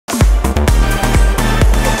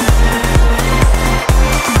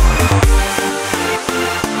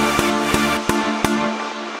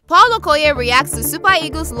Paul Okoye reacts to Super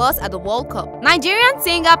Eagles' loss at the World Cup. Nigerian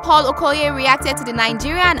singer Paul Okoye reacted to the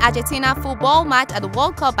Nigeria and Argentina football match at the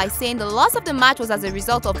World Cup by saying the loss of the match was as a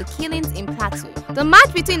result of the killings in Plateau. The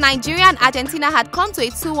match between Nigeria and Argentina had come to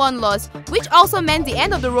a 2-1 loss, which also meant the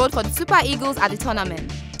end of the road for the Super Eagles at the tournament.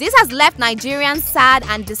 This has left Nigerians sad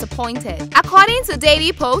and disappointed. According to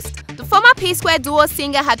Daily Post, the former P-Square duo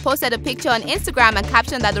singer had posted a picture on Instagram and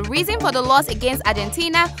captioned that the reason for the loss against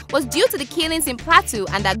Argentina was due to the killings in Plateau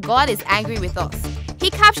and that God is angry with us. He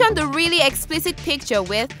captioned the really explicit picture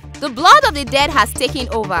with, "The blood of the dead has taken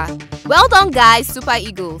over. Well done guys, Super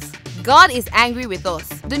Eagles. God is angry with us."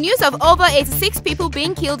 The news of over 86 people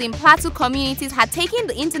being killed in Plateau communities had taken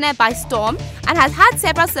the internet by storm and has had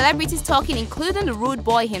several celebrities talking, including the Rude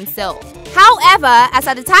Boy himself. However, as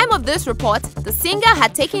at the time of this report, the singer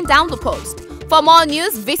had taken down the post. For more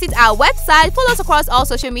news, visit our website, follow us across all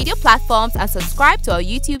social media platforms, and subscribe to our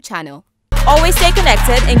YouTube channel. Always stay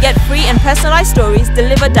connected and get free and personalized stories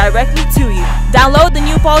delivered directly to you. Download the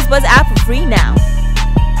new Pulse app for free now.